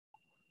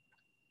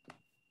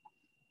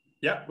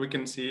Yeah, we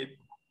can see it.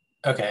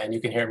 Okay, and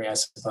you can hear me, I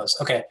suppose.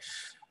 Okay,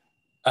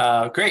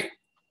 great.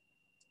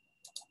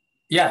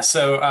 Yeah,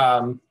 so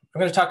I'm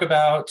going to talk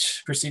about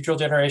procedural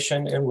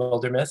generation in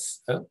Wildermyth.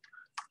 Oh,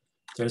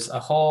 there's a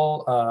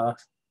whole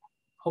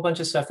bunch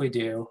of stuff we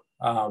do.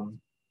 Kind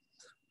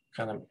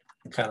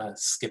of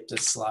skipped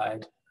this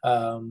slide.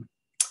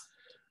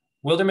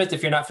 Wildermyth,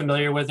 if you're not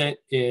familiar with it,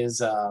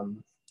 is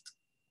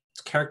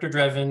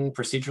character-driven,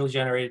 procedurally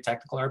generated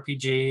tactical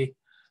RPG.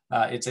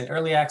 It's in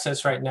early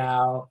access right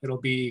now. It'll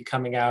be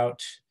coming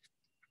out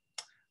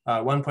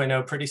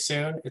 1.0 pretty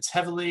soon. It's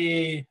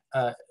heavily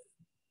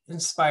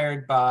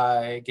inspired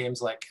by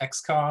games like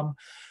XCOM,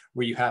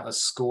 where you have a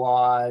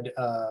squad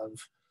of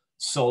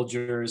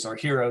soldiers or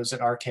heroes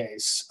in our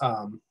case,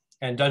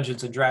 and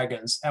Dungeons and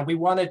Dragons. And we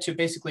wanted to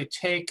basically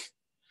take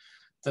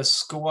the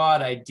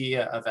squad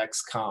idea of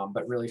XCOM,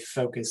 but really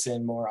focus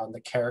in more on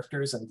the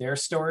characters and their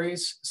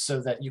stories, so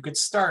that you could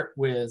start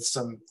with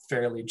some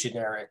fairly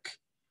generic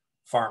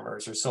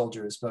farmers or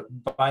soldiers, but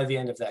by the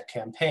end of that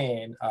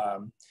campaign,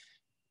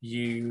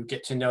 you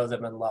get to know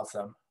them and love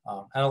them.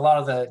 And a lot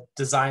of the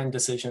design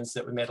decisions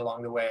that we made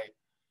along the way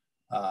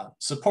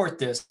support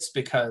this,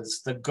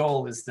 because the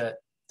goal is that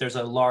there's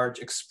a large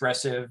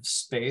expressive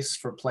space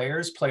for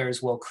players.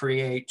 Players will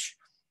create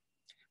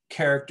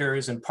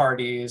characters and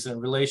parties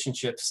and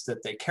relationships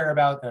that they care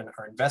about and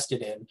are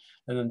invested in,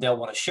 and then they'll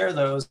want to share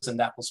those, and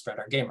that will spread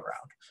our game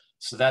around.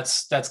 So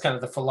that's kind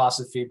of the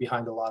philosophy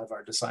behind a lot of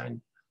our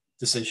design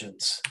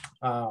decisions.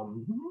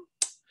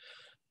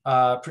 Why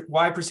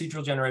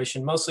procedural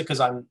generation? Mostly because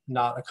I'm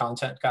not a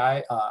content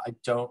guy. I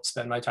don't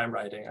spend my time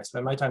writing. I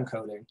spend my time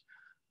coding.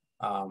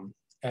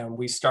 And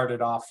we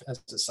started off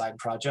as a side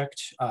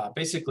project.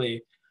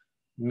 Basically,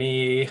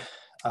 me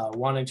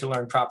wanting to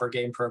learn proper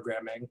game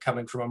programming,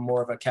 coming from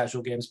more of a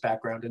casual games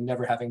background and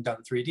never having done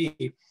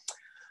 3D.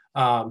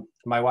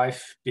 My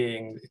wife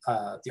being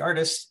the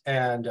artist,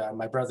 and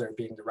my brother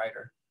being the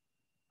writer.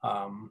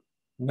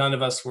 None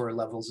of us were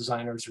level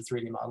designers or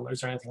 3D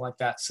modelers or anything like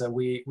that. So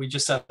we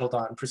just settled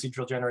on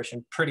procedural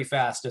generation pretty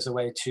fast as a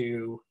way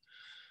to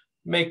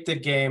make the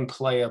game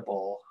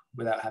playable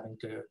without having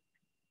to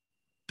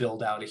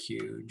build out a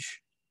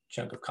huge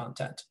chunk of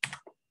content.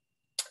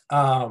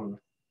 So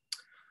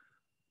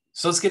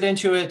let's get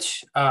into it.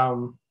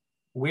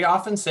 We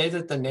often say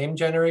that the name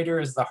generator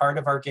is the heart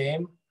of our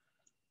game.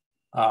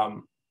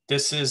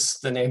 This is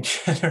the name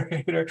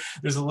generator.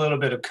 There's a little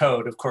bit of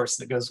code, of course,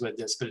 that goes with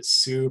this, but it's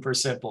super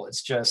simple.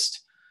 It's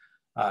just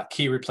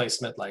key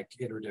replacement, like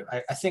iterative.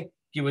 I think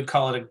you would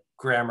call it a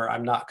grammar.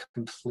 I'm not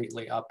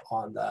completely up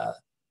on the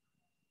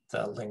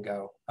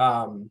lingo.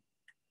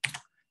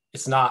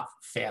 It's not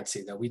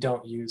fancy, though. We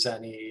don't use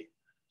any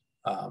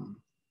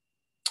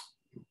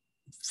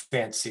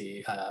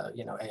fancy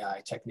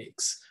AI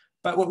techniques.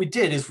 But what we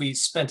did is we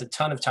spent a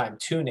ton of time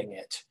tuning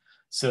it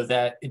so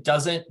that it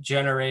doesn't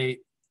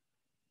generate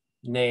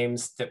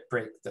names that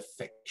break the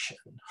fiction,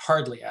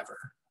 hardly ever.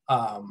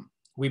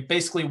 We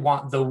basically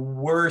want the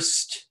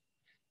worst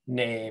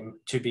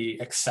name to be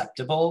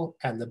acceptable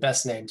and the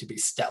best name to be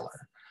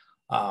stellar.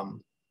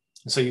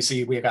 So you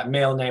see we've got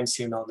male names,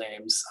 female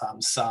names,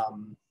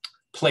 some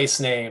place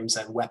names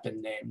and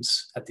weapon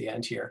names at the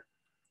end here.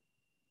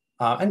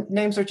 And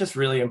names are just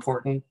really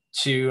important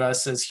to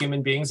us as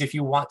human beings. If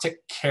you want to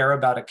care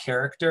about a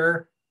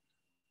character,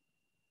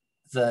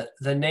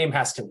 the name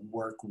has to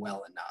work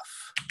well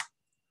enough.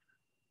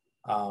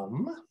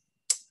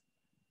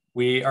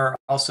 We are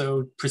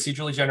also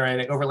procedurally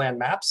generating overland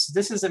maps.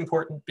 This is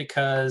important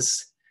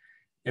because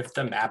if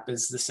the map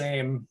is the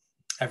same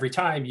every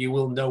time, you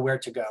will know where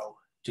to go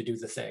to do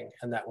the thing,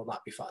 and that will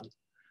not be fun.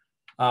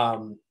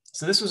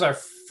 So this was our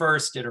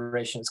first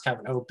iteration. It's kind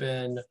of an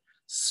open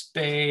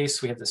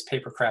space. We have this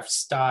papercraft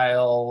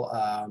style.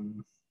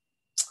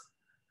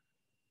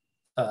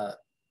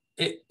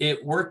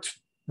 It worked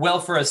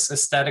well for us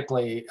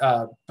aesthetically,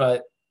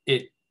 but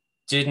it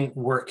didn't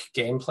work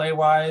gameplay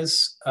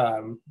wise.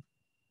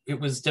 It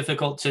was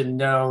difficult to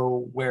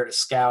know where to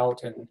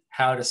scout and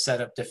how to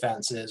set up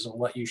defenses and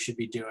what you should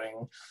be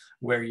doing,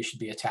 where you should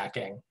be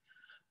attacking.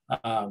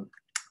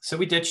 So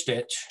we ditched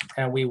it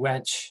and we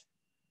went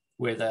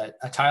with a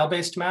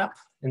tile-based map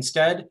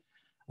instead.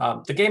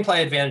 The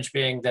gameplay advantage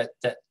being that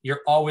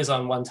you're always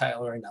on one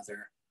tile or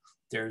another.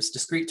 There's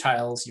discrete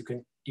tiles. You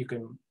can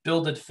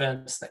build a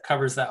defense that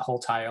covers that whole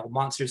tile.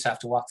 Monsters have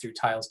to walk through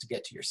tiles to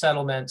get to your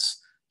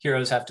settlements.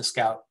 Heroes have to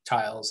scout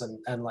tiles,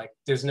 and like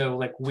there's no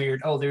like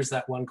weird, oh, there's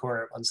that one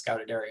corner of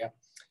unscouted area.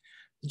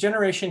 The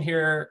generation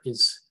here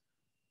is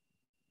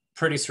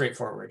pretty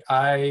straightforward.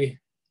 I'm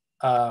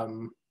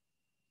all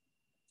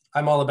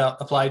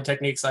about applied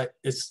techniques.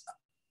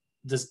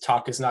 This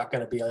talk is not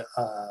going to be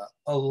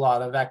a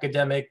lot of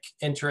academic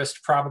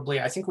interest, probably.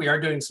 I think we are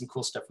doing some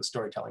cool stuff with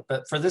storytelling,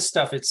 but for this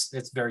stuff,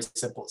 it's very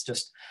simple. It's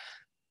just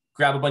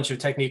grab a bunch of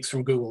techniques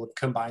from Google and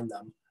combine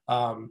them.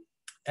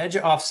 Edge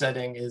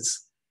offsetting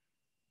is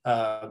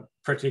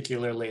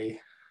particularly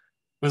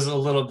was a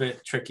little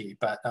bit tricky,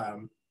 but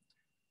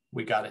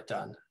we got it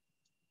done.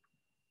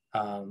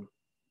 I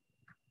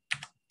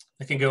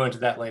can go into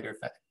that later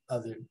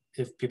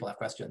if people have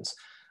questions.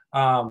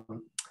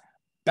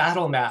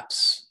 Battle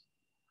maps.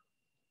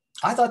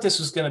 I thought this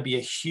was going to be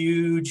a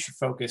huge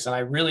focus, and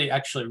I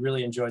actually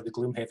really enjoyed the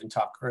Gloomhaven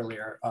talk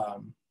earlier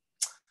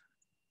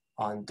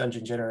on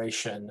dungeon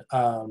generation.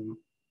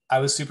 I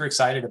was super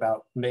excited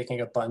about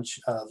making a bunch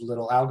of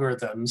little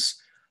algorithms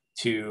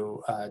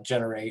to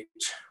generate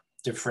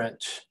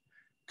different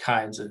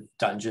kinds of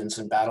dungeons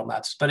and battle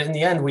maps. But in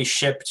the end, we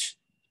shipped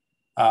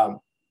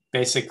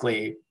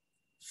basically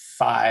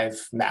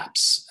 5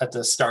 maps at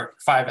the start,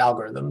 5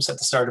 algorithms at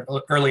the start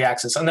of early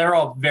access, and they're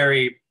all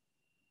very,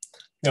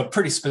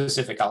 pretty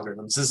specific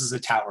algorithms. This is a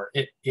tower.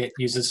 It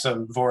uses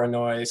some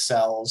Voronoi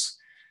cells.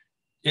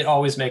 It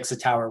always makes a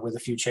tower with a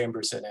few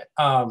chambers in it.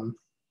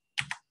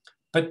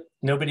 But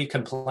nobody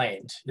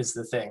complained is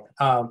the thing.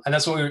 And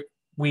that's what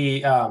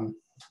we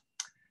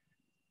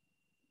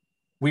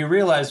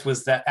realized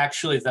was that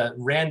actually the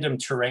random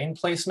terrain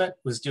placement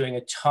was doing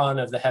a ton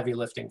of the heavy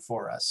lifting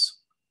for us.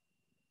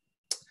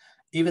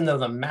 Even though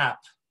the map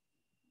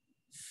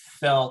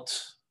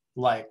felt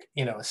like,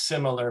 a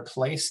similar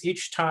place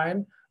each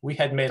time, we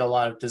had made a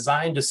lot of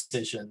design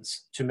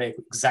decisions to make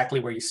exactly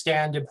where you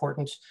stand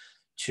important,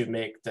 to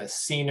make the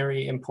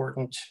scenery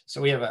important.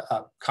 So we have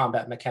a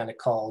combat mechanic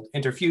called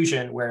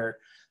interfusion, where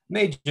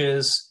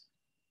mages,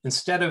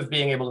 instead of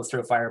being able to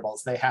throw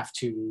fireballs, they have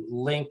to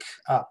link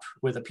up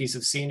with a piece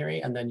of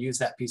scenery and then use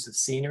that piece of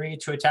scenery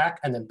to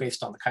attack. And then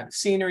based on the kind of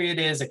scenery it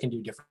is, it can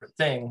do different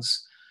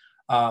things,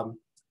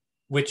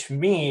 which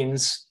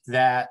means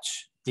that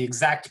the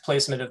exact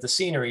placement of the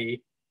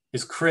scenery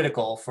is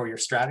critical for your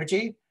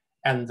strategy,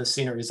 and the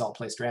scenery is all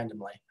placed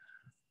randomly.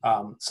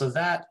 So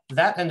that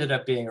ended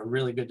up being a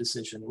really good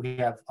decision. We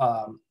have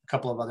a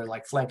couple of other,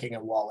 like flanking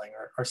and walling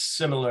are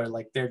similar,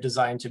 like they're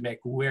designed to make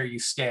where you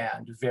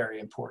stand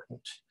very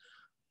important.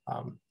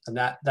 And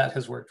that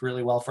has worked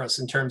really well for us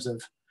in terms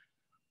of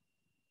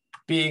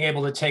being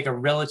able to take a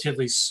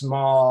relatively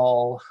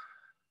small,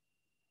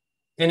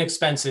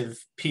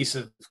 inexpensive piece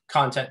of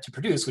content to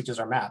produce, which is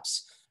our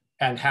maps,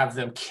 and have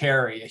them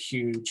carry a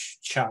huge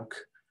chunk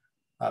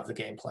of the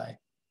gameplay.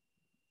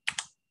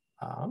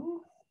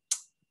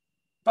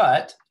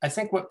 But I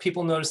think what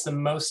people notice the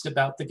most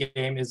about the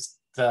game is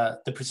the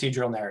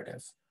procedural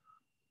narrative.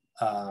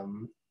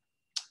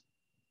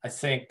 I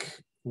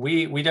think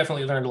we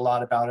definitely learned a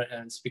lot about it,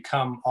 and it's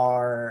become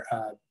our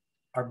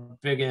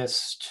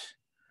biggest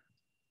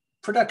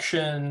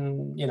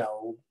production,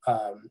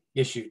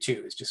 issue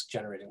too, is just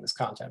generating this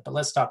content. But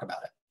let's talk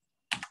about it.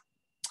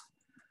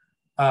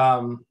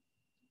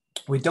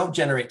 We don't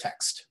generate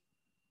text,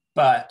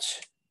 but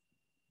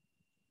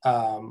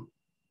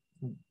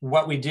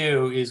what we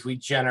do is we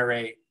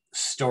generate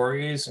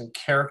stories and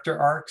character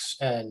arcs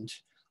and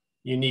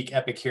unique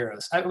epic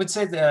heroes. I would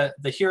say the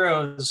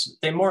heroes,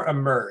 they more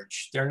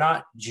emerge. They're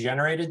not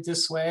generated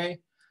this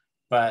way,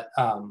 but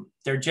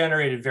they're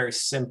generated very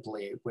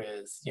simply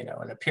with,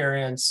 an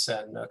appearance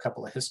and a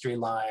couple of history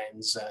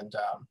lines and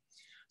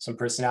some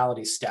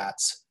personality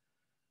stats.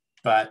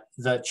 But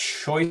the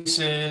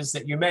choices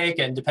that you make,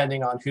 and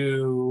depending on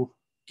who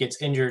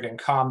gets injured in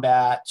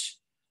combat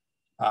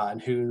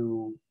and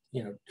who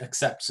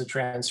accepts a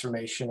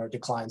transformation or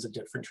declines a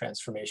different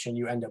transformation,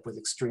 you end up with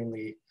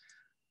extremely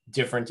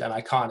different and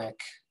iconic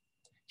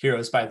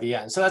heroes by the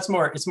end. So it's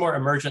more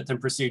emergent than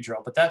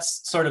procedural, but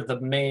that's sort of the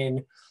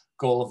main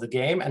goal of the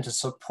game. And to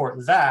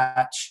support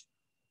that,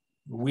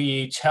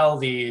 we tell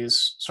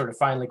these sort of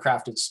finely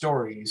crafted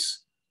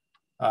stories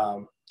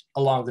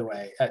along the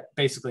way, at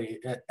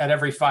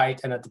every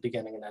fight and at the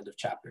beginning and end of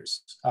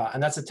chapters.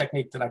 And that's a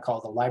technique that I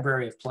call the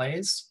library of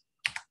plays.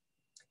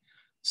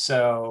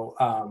 So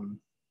I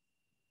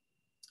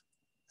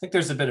think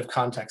there's a bit of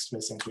context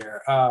missing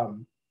here.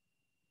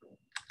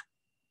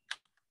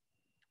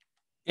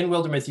 In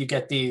Wildermyth, you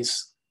get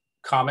these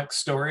comic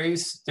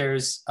stories.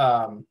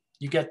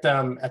 You get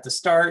them at the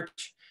start,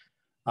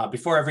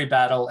 before every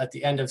battle, at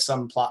the end of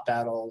some plot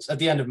battles, at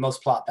the end of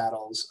most plot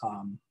battles,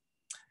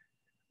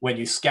 when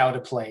you scout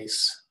a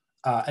place.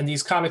 And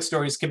these comic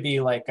stories can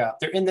be like,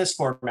 they're in this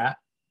format.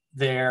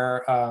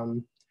 They're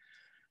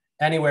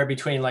anywhere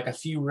between like a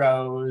few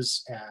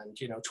rows and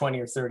 20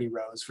 or 30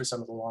 rows for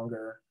some of the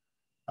longer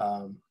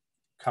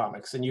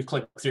comics. And you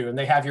click through and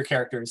they have your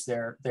characters.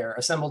 They're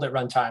assembled at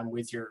runtime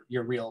with your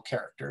real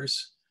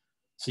characters.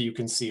 So you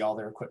can see all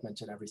their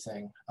equipment and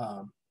everything,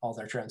 all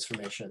their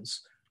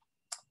transformations.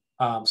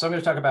 So I'm going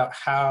to talk about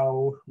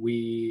how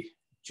we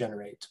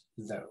generate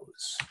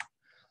those.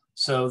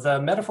 So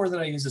the metaphor that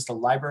I use is the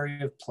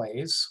library of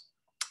plays.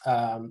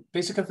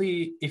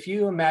 Basically, if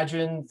you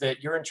imagine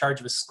that you're in charge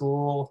of a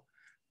school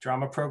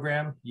drama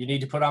program, you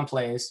need to put on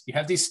plays. You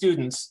have these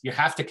students, you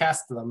have to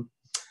cast them,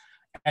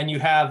 and you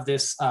have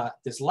this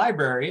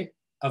library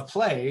of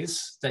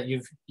plays that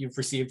you've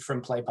received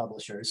from play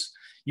publishers.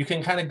 You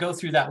can kind of go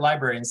through that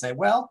library and say,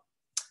 well,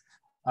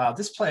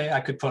 this play I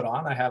could put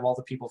on. I have all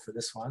the people for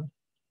this one.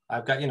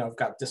 I've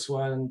got this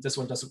one. This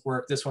one doesn't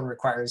work. This one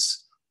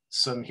requires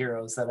some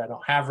heroes that I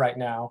don't have right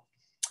now.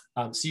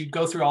 So you'd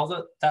go through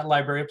all that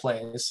library of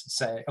plays,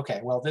 say,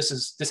 okay, well, this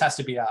has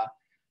to be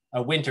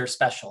a winter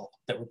special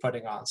that we're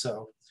putting on.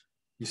 So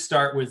you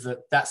start with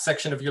that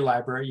section of your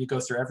library, you go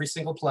through every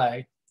single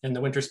play in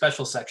the winter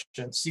special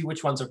section, see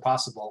which ones are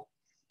possible,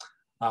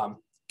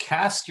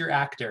 cast your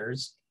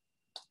actors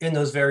in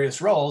those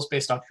various roles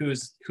based on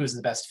who's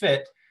the best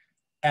fit,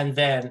 and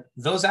then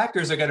those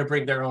actors are going to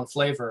bring their own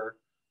flavor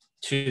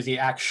to the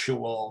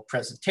actual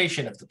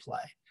presentation of the play.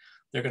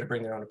 They're going to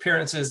bring their own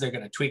appearances, they're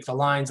going to tweak the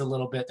lines a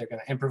little bit, they're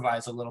going to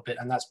improvise a little bit,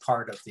 and that's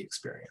part of the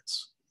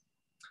experience.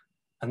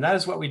 And that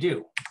is what we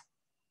do.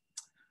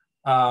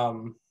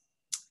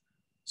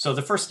 So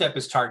the first step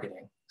is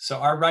targeting. So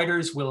our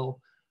writers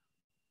will,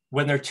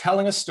 when they're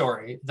telling a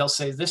story, they'll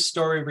say this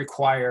story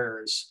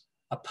requires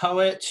a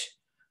poet,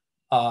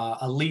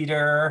 a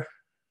leader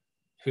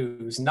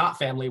who's not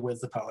family with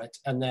the poet,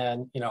 and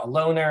then a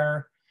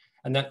loner,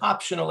 and then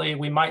optionally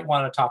we might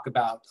want to talk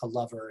about a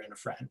lover and a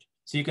friend.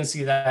 So you can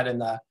see that in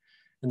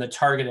the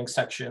targeting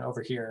section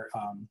over here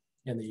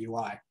in the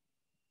UI.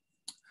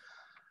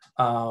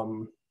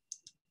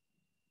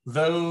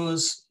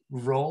 Those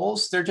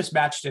roles, they're just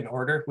matched in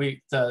order.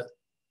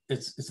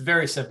 It's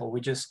very simple.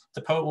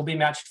 The poet will be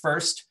matched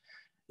first.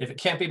 If it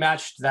can't be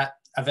matched, that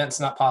event's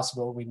not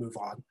possible, we move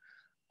on.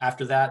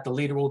 After that, the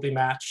leader will be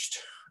matched,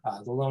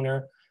 the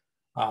loner.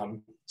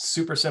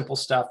 Super simple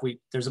stuff.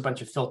 There's a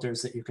bunch of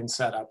filters that you can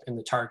set up in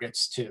the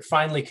targets to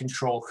finally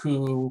control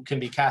who can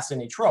be cast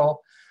in each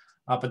role,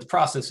 but the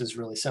process is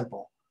really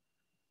simple.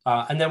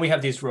 And then we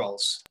have these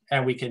roles,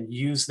 and we can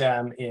use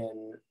them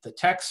in the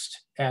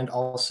text and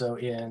also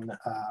in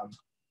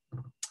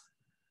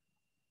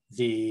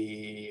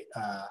the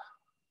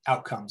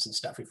outcomes and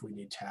stuff if we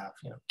need to have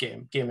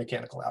game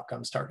mechanical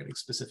outcomes targeting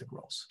specific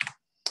roles.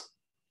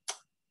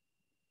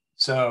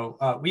 So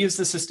we use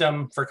the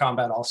system for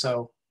combat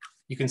also.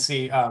 You can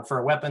see for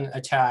a weapon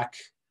attack,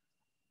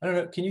 I don't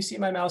know, can you see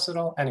my mouse at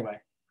all? Anyway,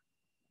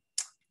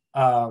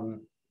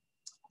 I'm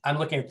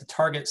looking at the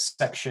target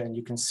section.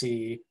 You can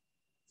see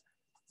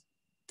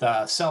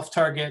the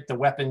self-target, the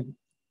weapon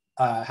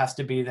has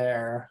to be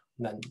there,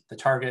 and then the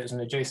target is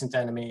an adjacent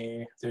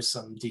enemy. There's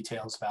some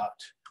details about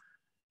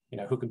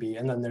who can be,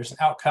 and then there's an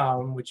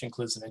outcome, which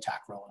includes an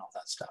attack roll and all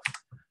that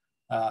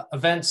stuff.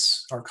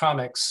 Events or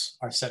comics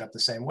are set up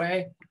the same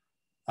way.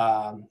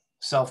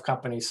 Self,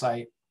 company,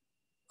 site.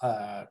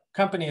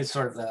 Company is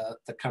sort of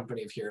the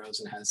company of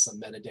heroes and has some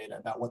metadata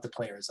about what the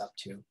player is up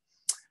to.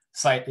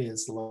 Site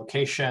is the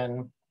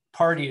location.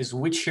 Party is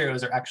which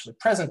heroes are actually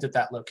present at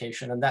that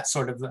location, and that's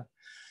sort of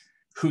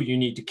who you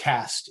need to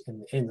cast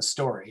in the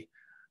story.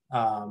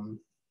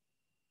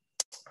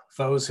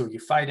 Foes, who are you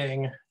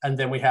fighting? And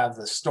then we have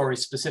the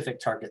story-specific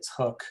targets,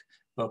 hook,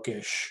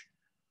 bookish,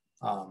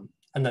 and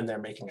then they're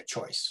making a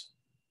choice.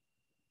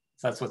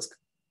 So that's what's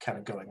kind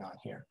of going on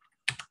here.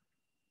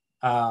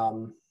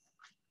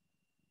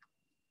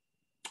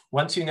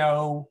 Once you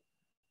know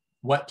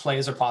what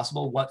plays are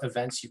possible, what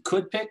events you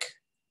could pick,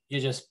 you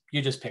just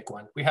pick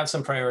one. We have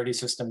some priority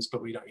systems,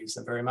 but we don't use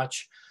them very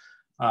much.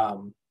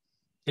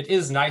 It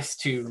is nice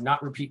to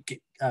not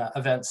repeat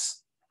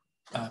events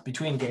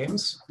between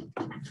games.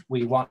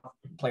 We want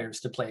players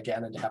to play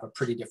again and to have a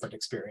pretty different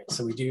experience.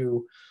 So we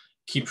do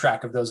keep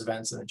track of those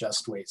events and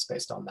adjust weights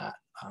based on that.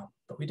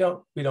 But we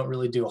don't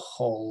really do a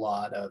whole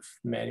lot of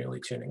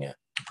manually tuning it.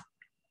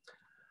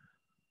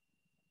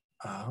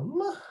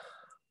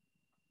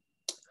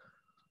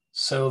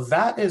 So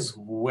that is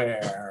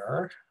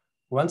where,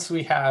 once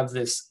we have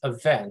this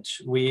event,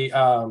 we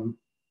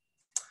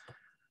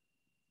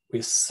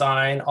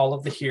assign all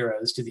of the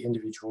heroes to the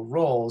individual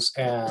roles,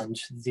 and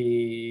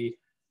the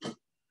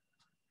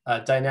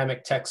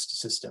dynamic text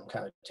system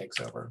kind of takes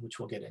over, which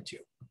we'll get into.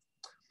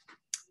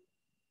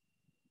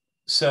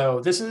 So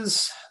this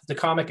is the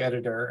comic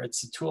editor.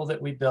 It's a tool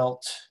that we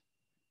built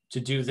to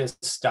do this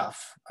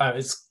stuff.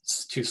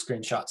 It's two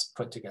screenshots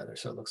put together,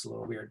 so it looks a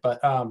little weird.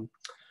 But on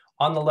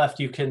the left,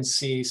 you can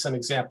see some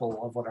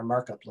example of what our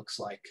markup looks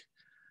like.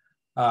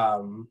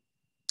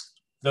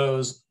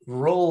 Those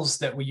roles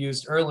that we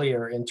used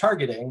earlier in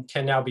targeting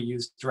can now be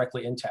used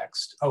directly in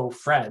text. Oh,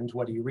 friend,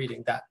 what are you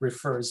reading? That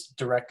refers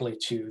directly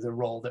to the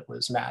role that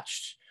was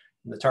matched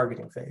in the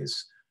targeting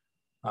phase.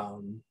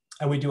 And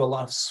we do a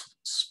lot of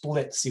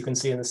splits. You can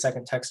see in the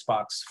second text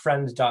box,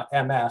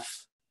 friend.mf.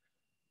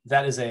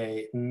 That is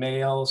a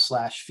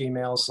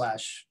male/female/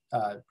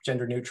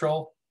 gender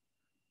neutral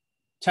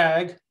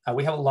tag.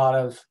 We have a lot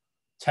of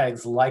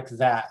tags like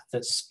that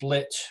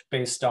split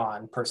based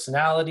on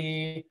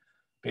personality,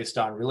 based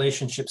on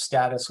relationship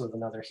status with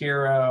another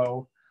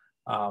hero,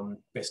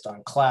 based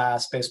on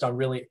class, based on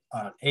really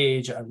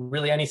age,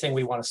 really anything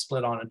we want to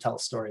split on and tell a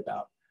story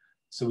about.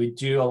 So we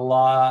do a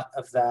lot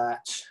of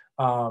that.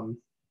 And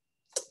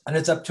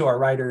it's up to our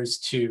writers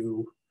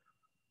to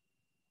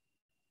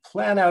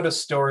plan out a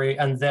story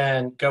and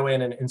then go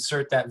in and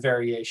insert that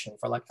variation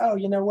for like, oh,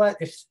 you know what?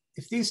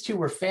 If these two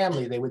were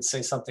family, they would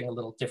say something a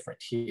little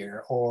different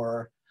here.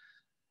 Or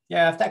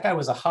yeah, if that guy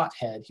was a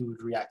hothead, he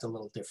would react a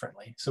little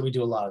differently. So we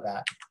do a lot of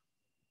that.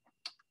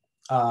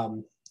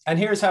 And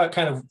here's how it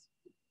kind of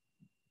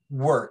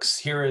works.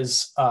 Here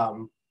is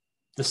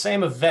the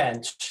same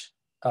event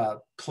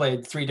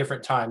played 3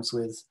 different times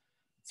with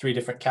 3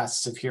 different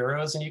casts of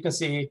heroes, and you can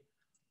see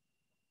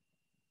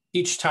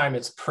each time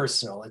it's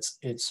personal.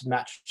 It's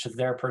matched to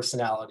their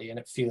personality, and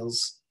it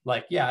feels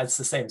like, yeah, it's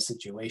the same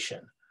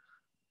situation,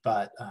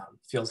 but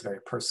feels very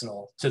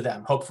personal to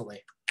them,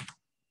 hopefully.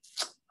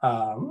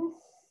 But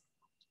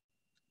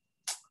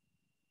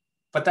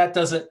that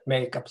doesn't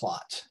make a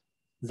plot.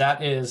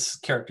 That is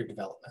character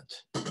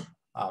development,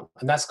 and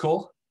that's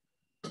cool.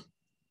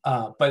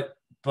 But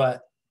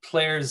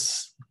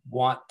players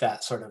want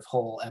that sort of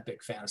whole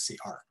epic fantasy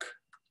arc.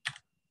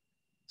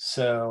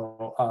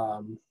 So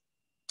I'm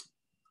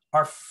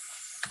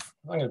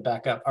going to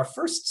back up. Our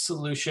first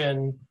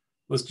solution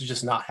was to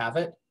just not have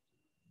it,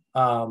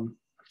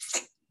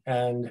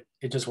 and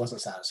it just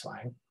wasn't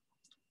satisfying.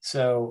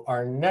 So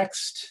our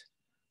next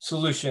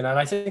solution, and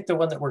I think the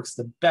one that works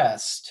the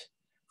best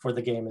for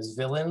the game, is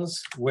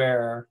villains,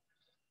 where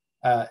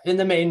in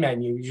the main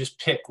menu, you just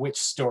pick which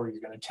story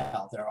you're going to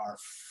tell. There are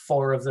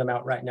 4 of them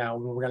out right now.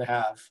 We're going to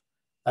have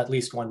at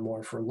least 1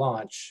 more for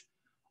launch.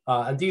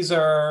 And these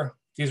are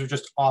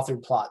just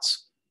authored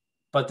plots,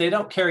 but they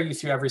don't carry you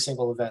through every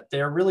single event.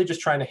 They're really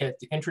just trying to hit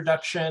the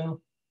introduction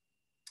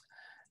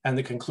and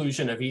the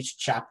conclusion of each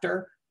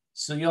chapter.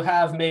 So you'll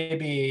have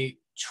maybe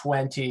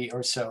 20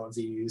 or so of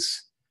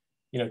these,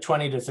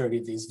 20 to 30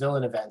 of these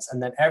villain events.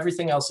 And then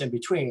everything else in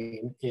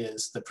between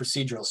is the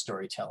procedural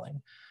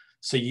storytelling.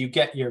 So you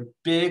get your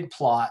big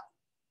plot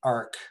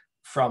arc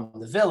from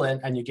the villain,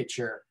 and you get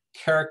your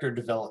character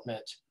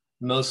development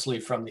mostly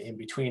from the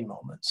in-between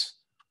moments.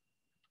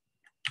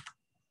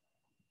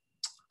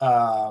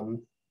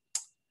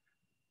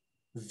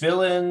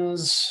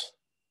 Villains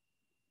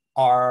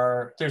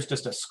there's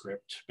just a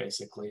script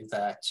basically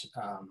that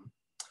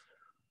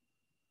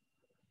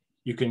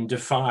you can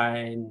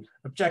define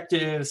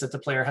objectives that the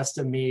player has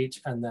to meet,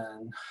 and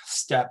then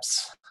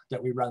steps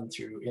that we run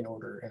through in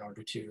order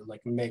to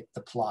like make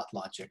the plot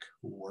logic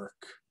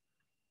work.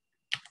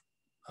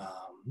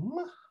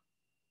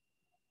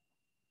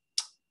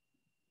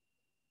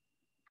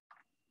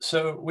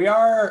 So we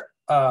are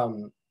a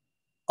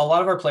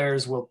lot of our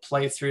players will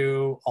play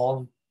through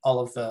all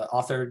of the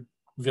authored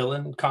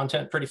villain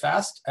content pretty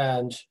fast,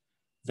 and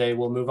they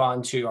will move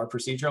on to our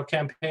procedural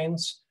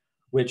campaigns,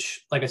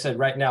 which, like I said,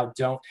 right now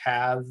don't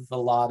have a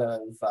lot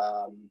of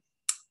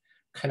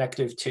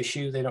connective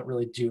tissue. They don't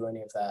really do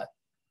any of that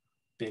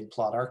big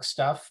plot arc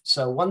stuff.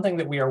 So one thing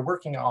that we are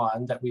working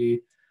on that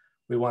we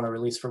want to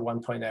release for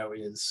 1.0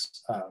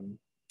 is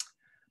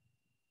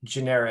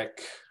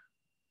generic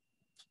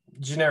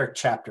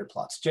chapter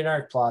plots,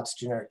 generic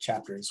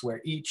chapters,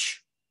 where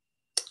each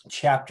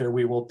chapter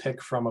we will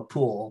pick from a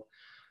pool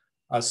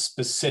a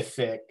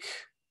specific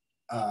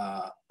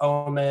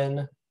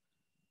omen,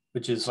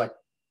 which is like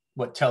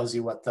what tells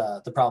you what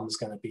the problem is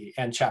going to be,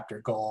 and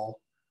chapter goal,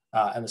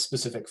 and a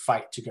specific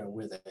fight to go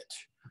with it.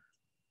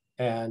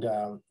 And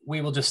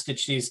we will just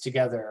stitch these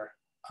together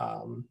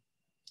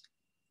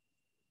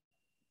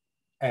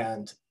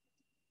and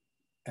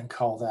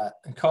call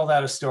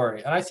that a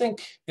story. And I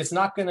think it's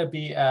not going to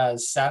be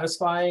as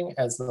satisfying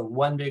as the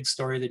one big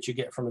story that you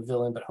get from a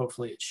villain, but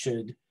hopefully it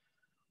should.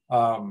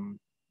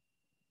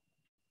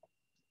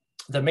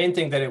 The main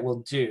thing that it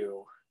will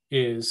do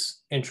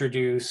is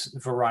introduce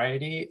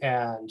variety,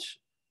 and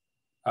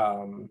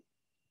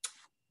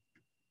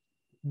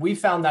we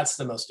found that's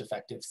the most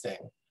effective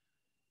thing.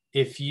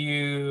 If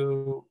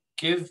you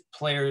give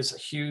players a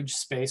huge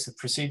space of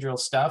procedural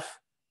stuff,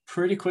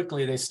 pretty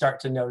quickly they start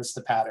to notice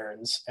the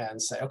patterns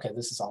and say, okay,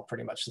 this is all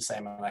pretty much the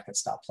same and I can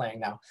stop playing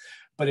now.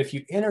 But if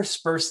you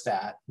intersperse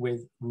that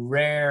with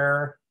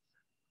rare,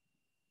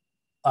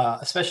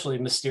 especially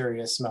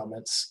mysterious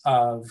moments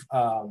of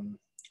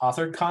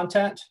authored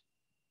content,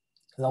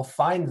 they'll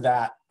find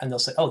that and they'll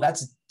say, oh,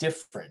 that's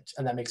different.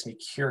 And that makes me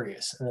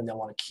curious. And then they'll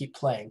want to keep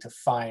playing to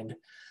find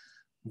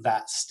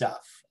that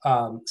stuff.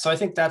 So I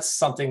think that's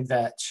something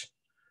that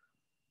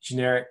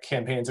generic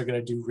campaigns are going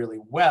to do really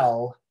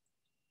well,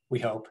 we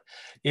hope,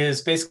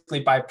 is basically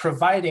by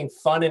providing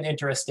fun and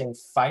interesting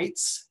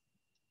fights,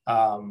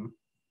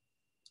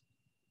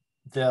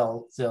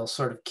 they'll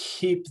sort of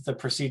keep the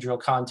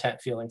procedural content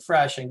feeling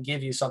fresh and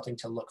give you something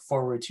to look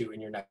forward to in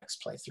your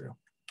next playthrough.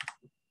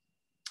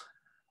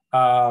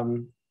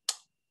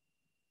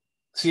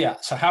 So yeah,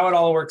 so how it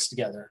all works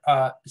together.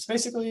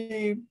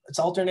 It's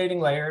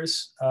alternating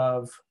layers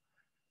of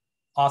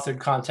authored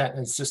content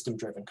and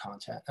system-driven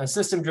content. And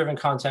system-driven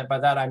content, by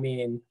that I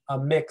mean a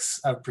mix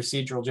of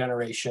procedural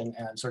generation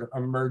and sort of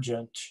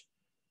emergent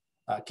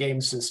game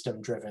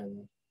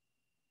system-driven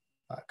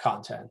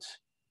content.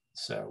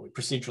 So we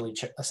procedurally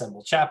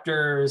assemble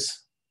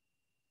chapters,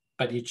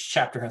 but each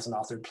chapter has an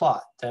authored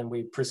plot. Then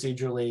we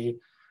procedurally,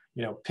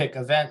 pick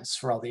events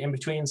for all the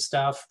in-between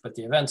stuff, but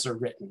the events are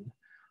written.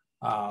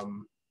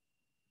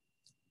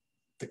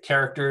 The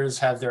characters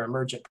have their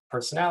emergent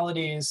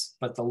personalities,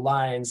 but the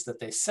lines that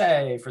they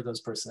say for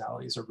those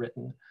personalities are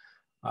written.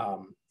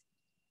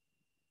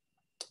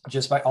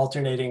 Just by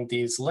alternating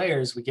these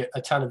layers, we get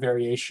a ton of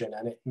variation,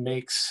 and it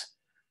makes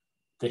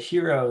the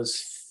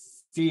heroes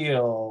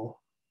feel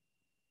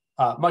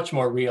much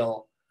more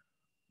real.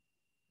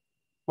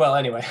 Well,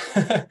 anyway,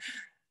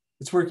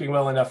 it's working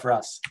well enough for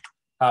us.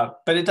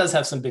 But it does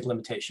have some big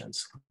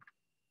limitations.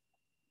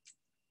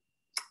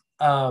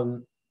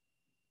 The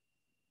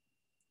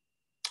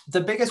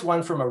biggest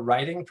one from a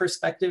writing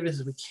perspective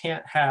is we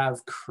can't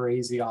have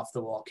crazy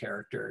off-the-wall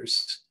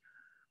characters.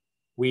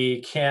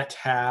 We can't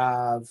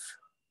have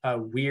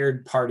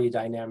weird party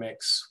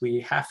dynamics.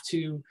 We have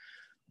to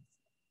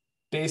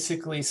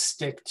basically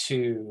stick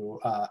to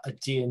a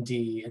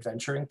D&D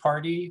adventuring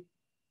party.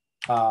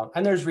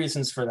 And there's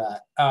reasons for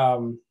that,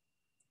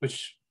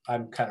 which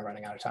I'm kind of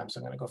running out of time, so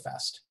I'm going to go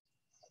fast.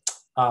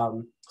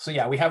 So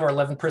yeah, we have our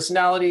 11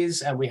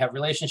 personalities and we have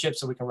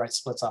relationships, so we can write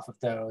splits off of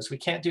those. We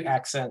can't do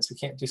accents, we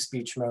can't do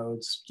speech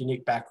modes,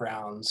 unique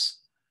backgrounds,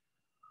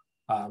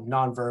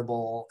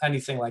 nonverbal,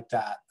 anything like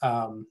that,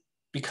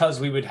 because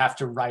we would have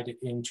to write it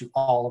into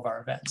all of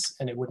our events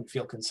and it wouldn't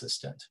feel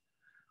consistent.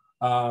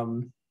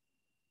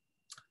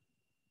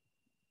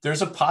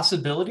 There's a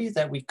possibility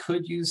that we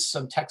could use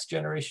some text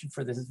generation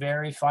for this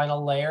very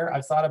final layer.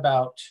 I've thought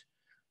about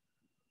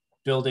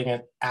building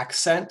an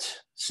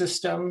accent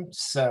system.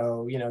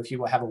 So, you know, if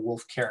you have a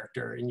wolf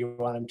character and you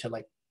want him to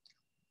like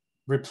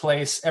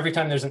replace, every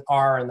time there's an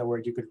R in the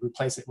word, you could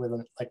replace it with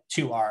like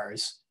 2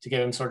 R's to give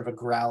him sort of a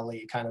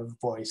growly kind of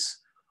voice,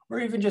 or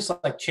even just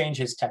like change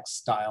his text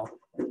style,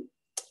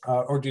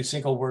 or do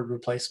single word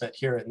replacement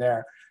here and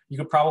there. You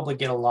could probably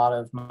get a lot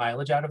of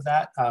mileage out of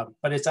that,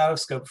 but it's out of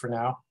scope for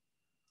now.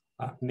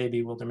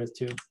 Maybe Wildermyth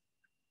too.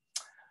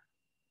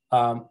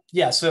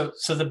 Yeah, so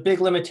the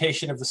big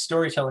limitation of the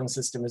storytelling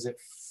system is it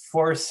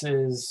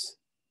forces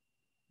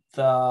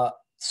the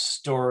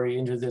story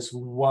into this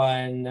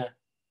one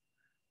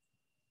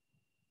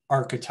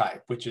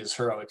archetype, which is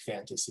heroic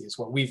fantasy, is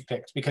what we've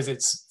picked because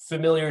it's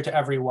familiar to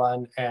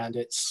everyone and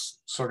it's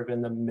sort of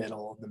in the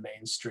middle of the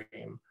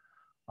mainstream.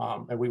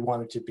 And we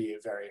want it to be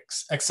very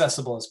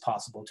accessible as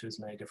possible to as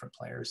many different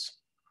players.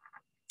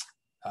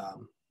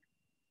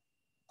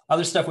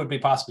 Other stuff would be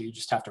possible, you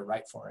just have to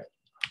write for it.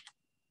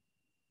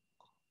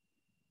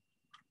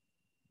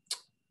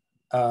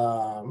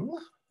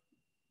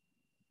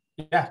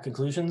 Yeah,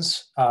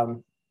 conclusions.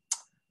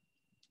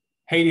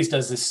 Hades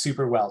does this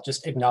super well.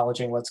 Just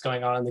acknowledging what's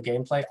going on in the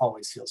gameplay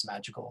always feels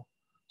magical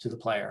to the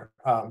player.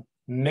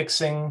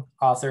 Mixing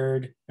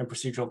authored and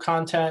procedural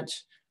content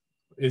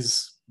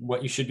is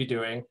what you should be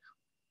doing.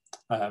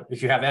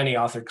 If you have any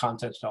authored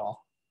content at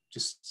all,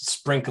 just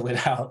sprinkle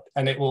it out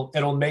and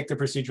it'll make the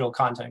procedural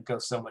content go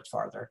so much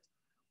farther.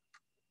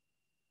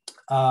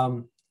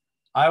 I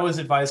always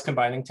advise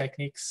combining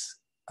techniques.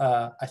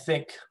 I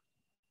think,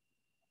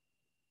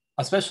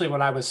 especially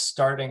when I was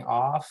starting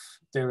off,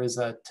 there was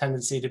a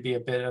tendency to be a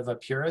bit of a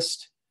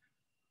purist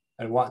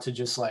and want to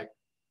just like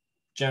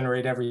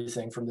generate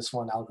everything from this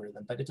one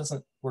algorithm, but it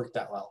doesn't work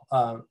that well.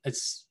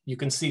 You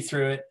can see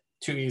through it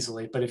too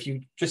easily, but if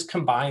you just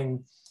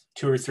combine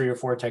 2 or 3 or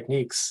 4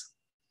 techniques,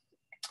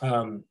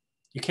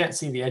 you can't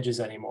see the edges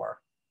anymore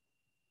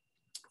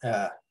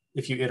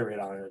if you iterate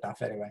on it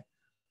enough anyway.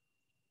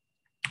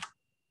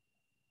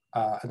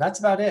 And that's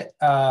about it.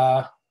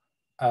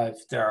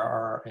 If there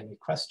are any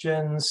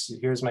questions,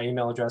 here's my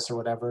email address or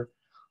whatever.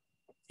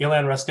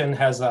 Ilan Ruskin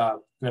has an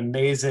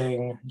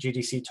amazing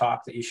GDC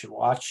talk that you should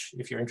watch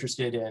if you're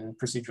interested in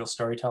procedural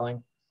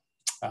storytelling.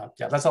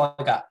 Yeah, that's all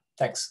I got.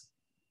 Thanks.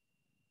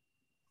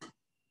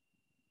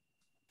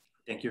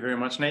 Thank you very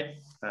much, Nate.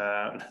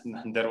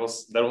 That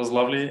was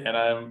lovely,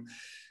 and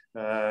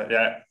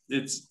yeah,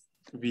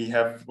 we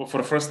have, for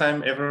the first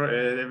time ever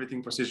at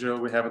Everything Procedural,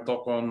 we have a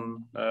talk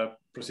on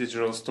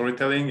procedural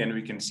storytelling, and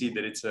we can see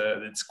that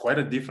it's quite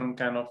a different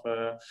kind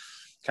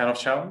of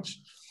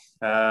challenge.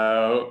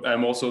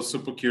 I'm also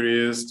super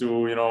curious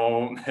to, you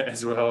know,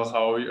 as well,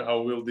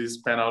 how will this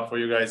pan out for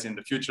you guys in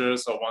the future?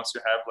 So once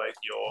you have like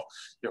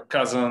your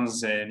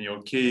cousins and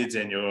your kids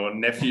and your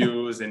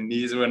nephews and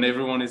nieces, when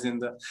everyone is in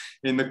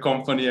the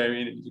company, I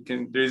mean,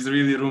 there's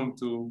really room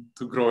to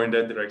grow in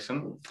that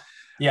direction.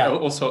 Yeah.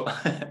 Also,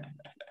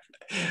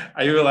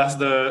 I will ask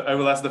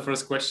the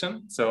first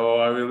question. So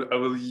I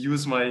will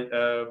use my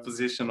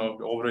position of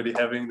already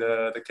having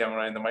the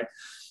camera and the mic.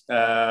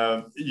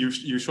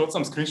 You showed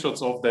some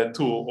screenshots of that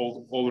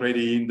tool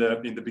already in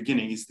the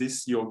beginning. Is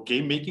this your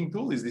game making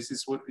tool? Is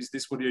this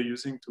what you're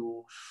using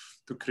to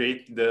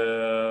create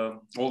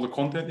all the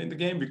content in the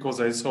game? Because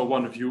I saw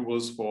one view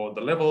was for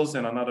the levels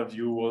and another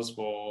view was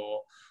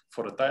for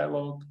the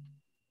dialogue.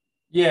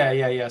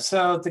 Yeah.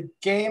 So the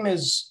game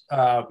is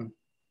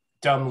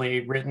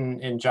dumbly written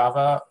in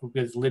Java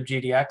with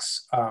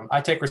libgdx.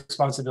 I take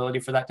responsibility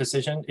for that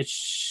decision. It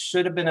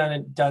should have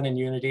been done in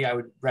Unity. I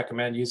would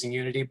recommend using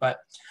Unity, but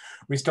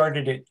we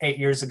started it 8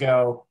 years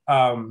ago,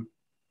 and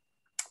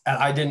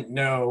I didn't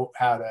know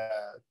how to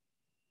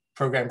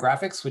program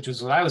graphics, which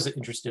is what I was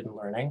interested in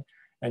learning.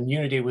 And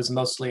Unity was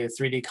mostly a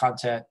 3D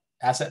content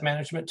asset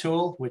management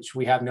tool, which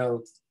we have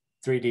no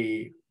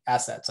 3D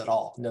assets at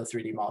all, no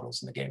 3D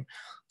models in the game.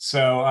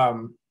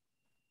 So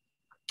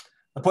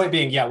the point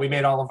being, yeah, we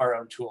made all of our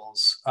own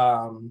tools.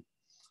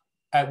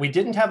 We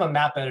didn't have a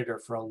map editor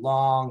for a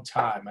long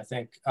time. I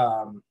think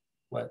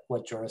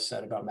what Joris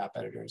said about map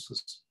editors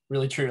was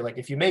really true. Like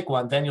if you make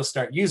one, then you'll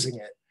start using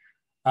it.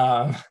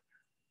 And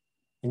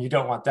you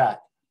don't want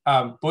that.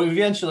 But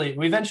we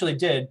eventually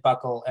did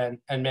buckle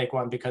and make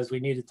one because we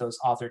needed those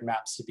authored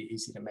maps to be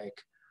easy to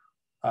make.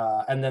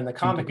 And then the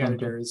comic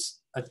editors,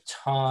 a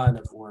ton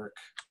of work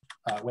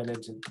went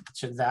into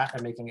that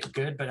and making it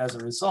good. But as a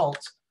result,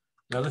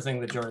 the other thing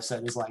that Joris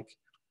said is like,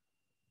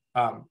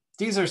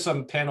 these are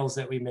some panels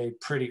that we made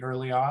pretty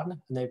early on,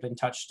 and they've been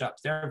touched up.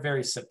 They're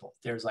very simple.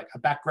 There's like a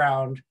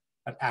background,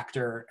 an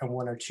actor, and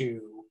one or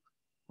two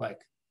like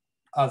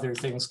other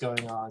things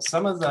going on.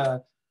 Some of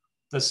the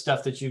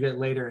stuff that you get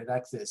later in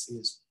Exodus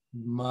is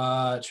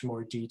much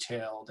more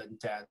detailed and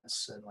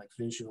dense and like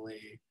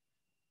visually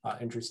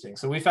interesting.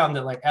 So we found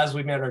that like as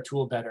we made our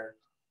tool better,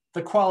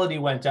 the quality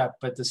went up,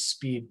 but the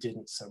speed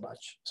didn't so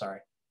much. Sorry.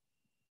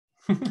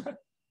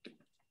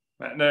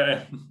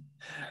 No,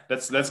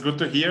 that's good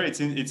to hear.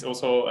 It's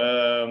also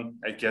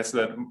I guess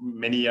that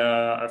many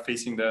are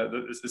facing a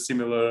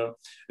similar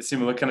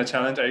kind of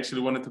challenge. I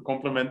actually wanted to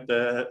compliment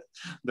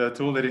the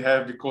tool that you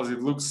have because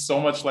it looks so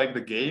much like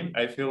the game.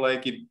 I feel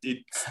like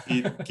it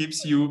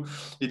keeps you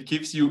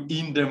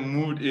in the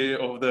mood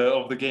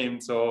of the game.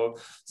 So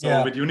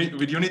yeah. with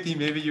Unity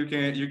maybe you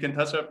can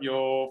touch up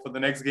for the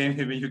next game,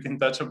 maybe you can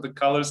touch up the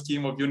color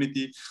scheme of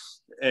Unity.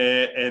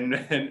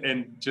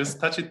 And just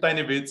touch it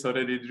tiny bit so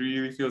that it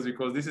really feels,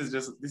 because this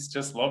is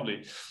just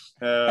lovely.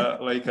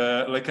 Like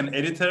an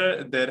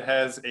editor that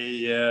has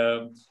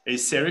a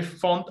serif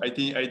font. I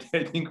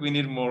think we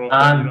need more of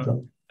that. You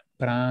know?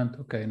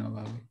 Pronto, okay, no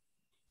vale.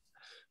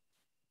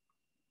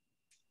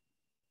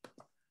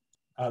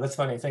 That's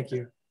funny. Thank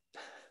you.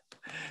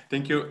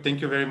 Thank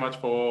you very much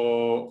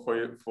for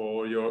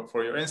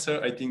your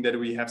answer. I think that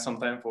we have some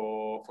time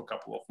for a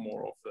couple of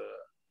more of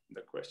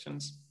the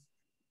questions.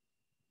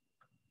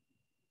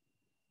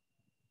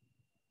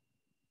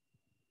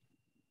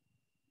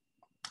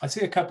 I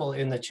see a couple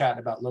in the chat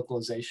about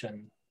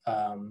localization.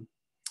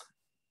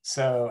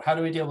 So how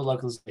do we deal with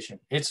localization?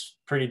 It's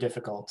pretty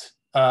difficult.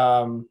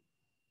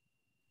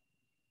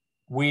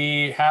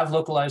 We have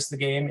localized the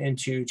game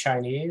into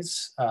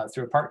Chinese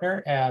through a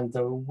partner. And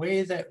the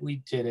way that we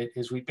did it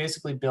is we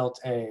basically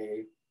built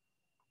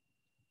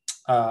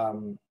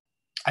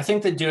I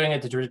think that doing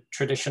it the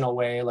traditional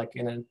way, like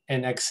in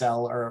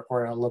Excel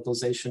or a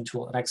localization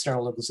tool, an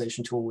external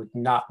localization tool would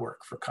not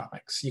work for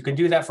comics. You can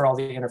do that for all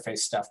the interface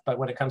stuff, but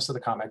when it comes to the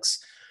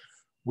comics,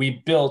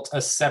 we built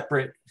a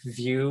separate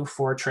view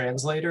for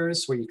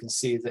translators where you can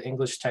see the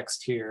English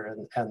text here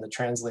and the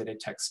translated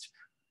text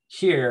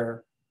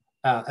here.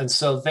 And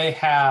so they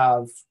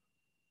have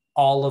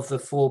all of the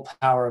full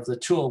power of the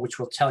tool, which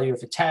will tell you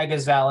if a tag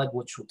is valid,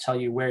 which will tell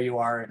you where you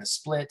are in a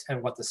split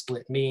and what the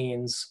split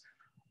means.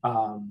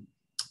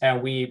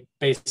 And we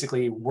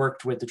basically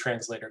worked with the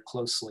translator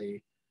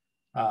closely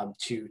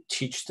to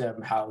teach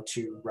them how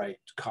to write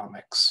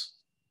comics.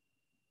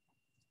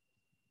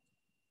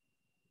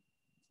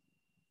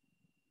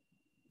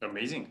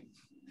 Amazing.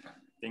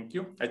 Thank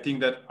you. I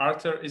think that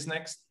Arthur is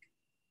next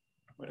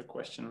with a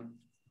question.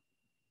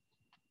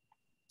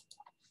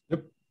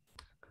 Yep.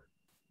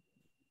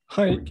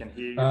 Hi. We can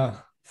hear you.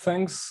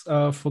 Thanks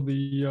for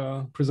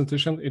the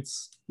presentation.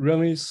 It's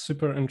really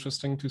super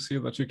interesting to see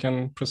that you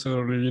can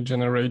procedurally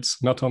generate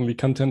not only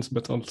content,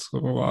 but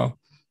also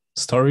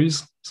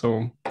stories.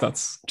 So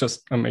that's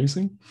just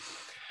amazing.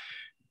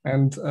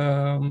 And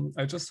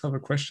I just have a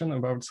question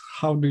about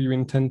how do you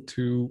intend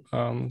to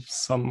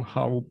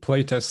somehow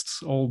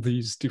playtest all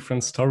these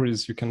different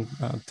stories you can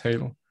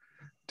tell?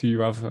 Do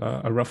you have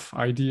a rough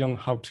idea on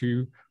how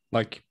to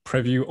like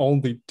preview all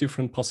the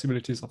different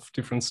possibilities of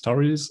different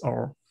stories,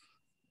 or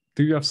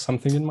do you have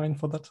something in mind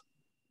for that?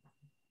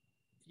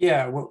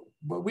 Yeah,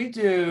 what we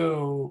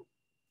do,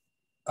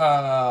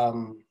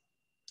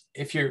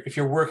 if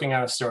you're working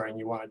on a story and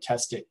you want to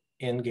test it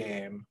in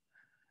game,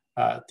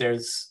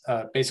 there's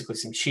basically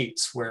some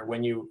cheats where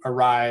when you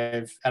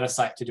arrive at a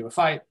site to do a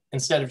fight,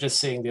 instead of just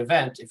seeing the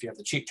event, if you have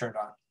the cheat turned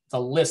on,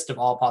 the list of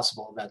all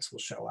possible events will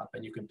show up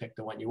and you can pick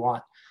the one you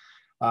want.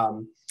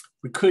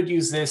 We could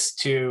use this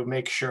to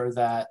make sure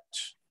that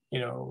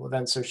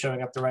events are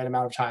showing up the right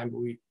amount of time, but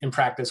in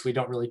practice, we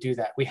don't really do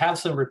that. We have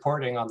some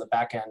reporting on the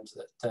back end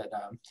that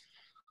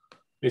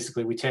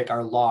basically we take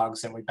our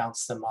logs and we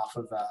bounce them off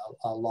of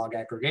a log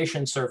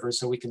aggregation server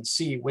so we can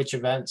see which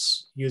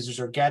events users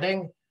are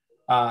getting.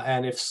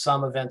 And if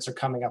some events are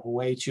coming up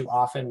way too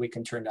often, we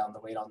can turn down the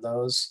weight on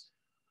those.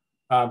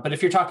 But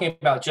if you're talking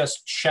about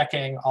just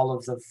checking all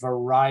of the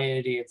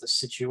variety of the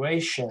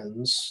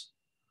situations,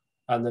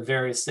 and the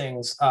various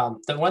things.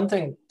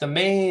 The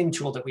main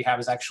tool that we have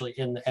is actually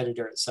in the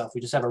editor itself. We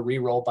just have a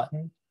re-roll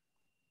button,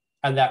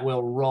 and that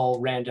will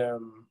roll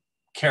random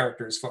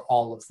characters for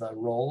all of the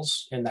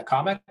roles in that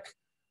comic.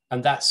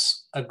 And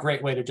that's a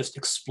great way to just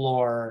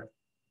explore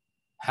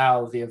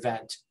how the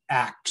event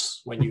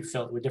acts when you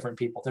fill it with different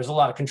people. There's a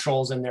lot of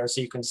controls in there,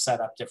 so you can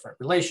set up different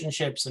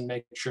relationships and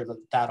make sure that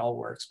that all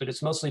works. But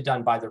it's mostly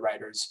done by the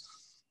writers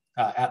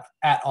at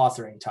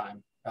authoring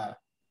time,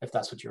 if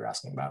that's what you're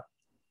asking about.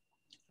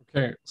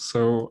 Okay,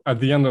 so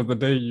at the end of the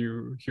day,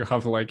 you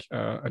have like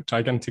a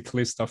gigantic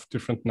list of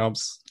different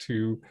knobs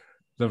to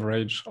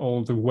leverage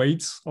all the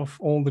weights of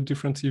all the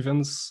different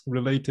events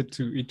related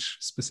to each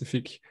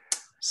specific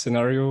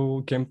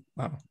scenario game?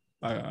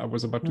 I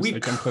was about to say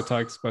gameplay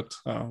tags, but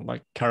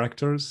like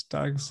characters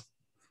tags.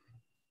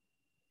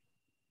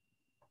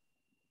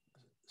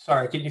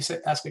 Sorry, can you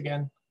ask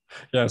again?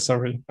 Yeah,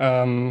 sorry.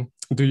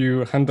 Do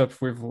you end up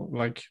with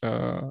like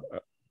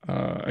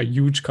a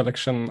huge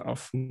collection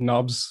of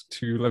knobs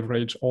to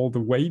leverage all the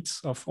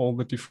weights of all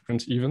the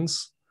different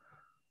events?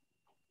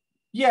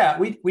 Yeah,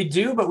 we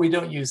do, but we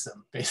don't use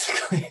them,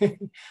 basically.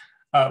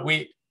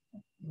 We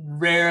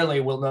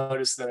rarely will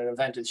notice that an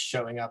event is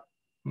showing up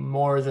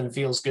more than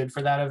feels good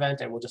for that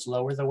event, and we'll just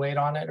lower the weight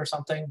on it or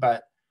something.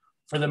 But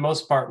for the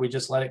most part, we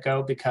just let it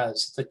go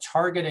because the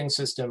targeting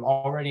system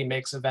already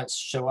makes events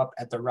show up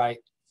at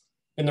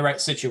in the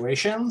right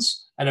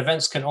situations, and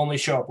events can only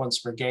show up once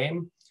per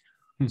game.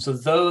 So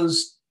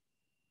those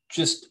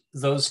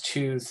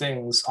two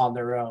things on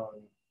their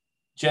own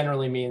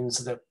generally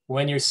means that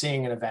when you're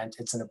seeing an event,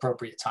 it's an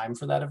appropriate time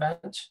for that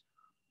event.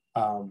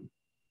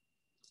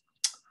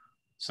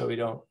 So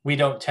we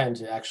don't tend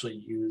to actually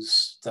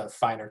use the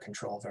finer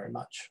control very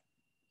much.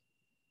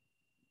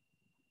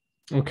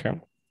 Okay,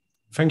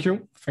 thank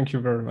you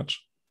very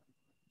much.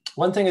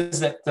 One thing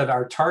is that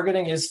our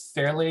targeting is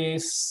fairly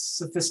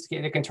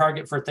sophisticated. It can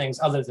target for things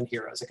other than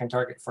heroes. It can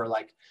target for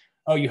like,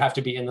 oh, you have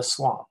to be in the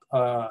swamp,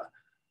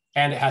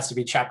 and it has to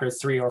be chapter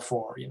 3 or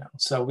 4.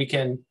 So we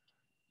can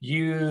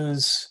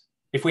use,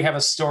 if we have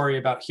a story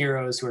about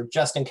heroes who are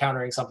just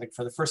encountering something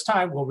for the first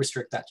time, we'll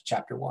restrict that to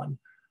chapter 1.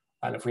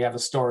 And if we have a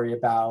story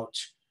about,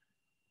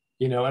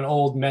 an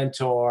old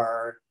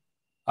mentor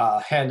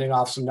handing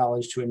off some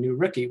knowledge to a new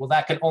rookie, well,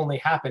 that can only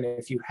happen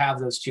if you have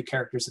those two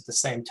characters at the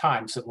same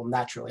time. So it will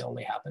naturally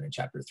only happen in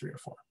chapter 3 or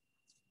 4.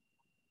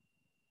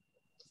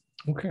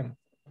 Okay,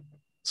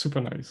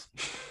 super nice.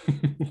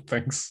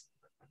 Thanks.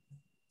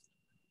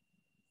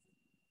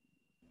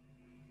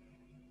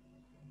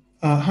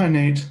 Hi,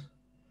 Nate.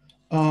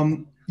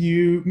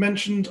 You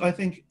mentioned, I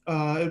think,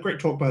 a great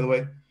talk, by the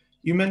way.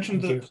 You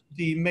mentioned that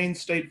the main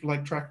state for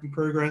like tracking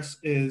progress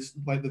is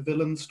like the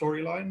villain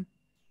storyline.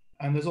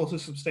 And there's also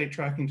some state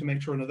tracking to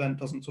make sure an event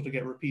doesn't sort of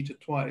get repeated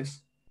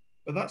twice.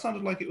 But that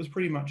sounded like it was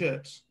pretty much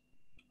it.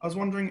 I was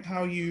wondering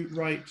how you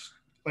write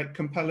like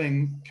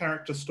compelling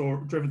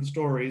character-driven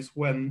stories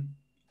when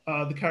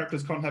the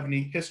characters can't have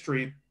any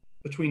history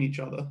between each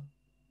other.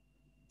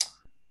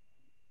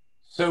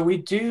 So we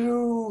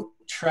do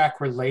track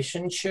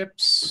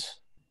relationships.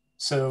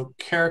 So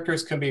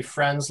characters can be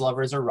friends,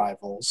 lovers, or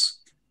rivals.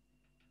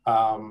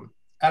 And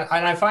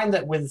I find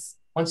that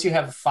once you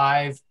have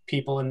 5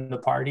 people in the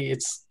party,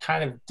 it's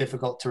kind of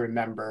difficult to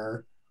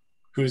remember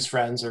who's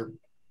friends or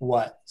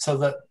what.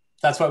 So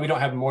that's why we don't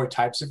have more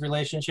types of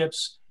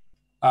relationships.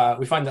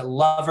 We find that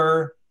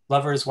lover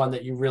is one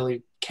that you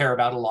really care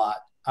about a lot,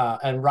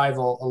 and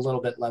rival a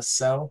little bit less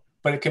so,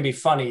 but it can be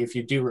funny if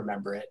you do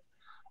remember it.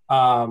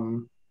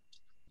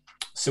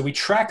 So we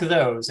track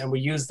those, and we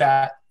use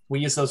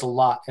those a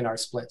lot in our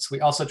splits.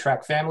 We also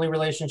track family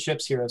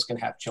relationships. Heroes can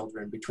have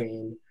children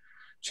between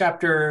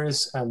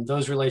chapters, and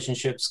those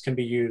relationships can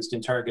be used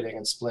in targeting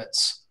and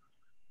splits.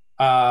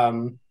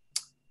 But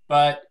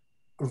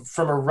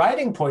from a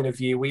writing point of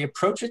view, we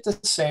approach it the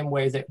same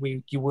way that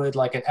you would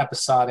like an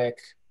episodic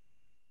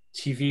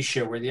TV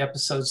show, where the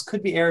episodes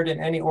could be aired in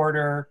any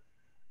order.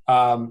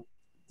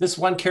 This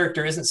one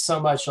character isn't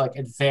so much like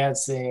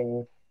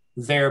advancing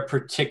their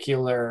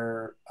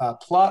particular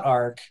plot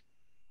arc,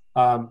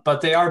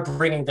 but they are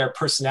bringing their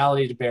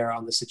personality to bear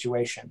on the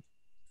situation.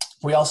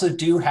 We also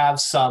do have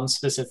some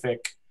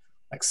specific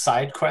like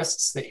side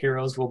quests that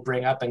heroes will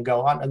bring up and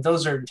go on, and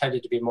those are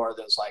intended to be more of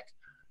those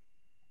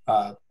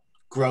like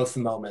growth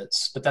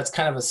moments, but that's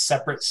kind of a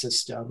separate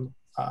system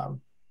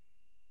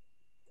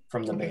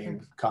from the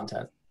main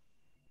content.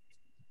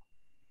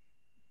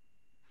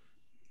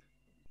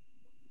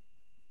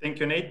 Thank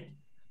you, Nate.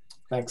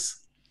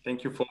 Thanks.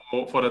 Thank you for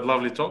that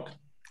lovely talk,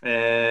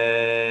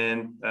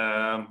 and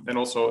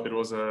also it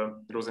was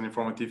an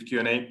informative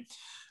Q&A.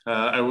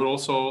 I would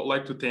also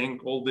like to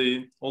thank all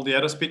the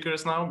other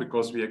speakers now,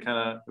 because we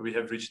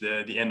have reached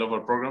the end of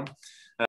our program.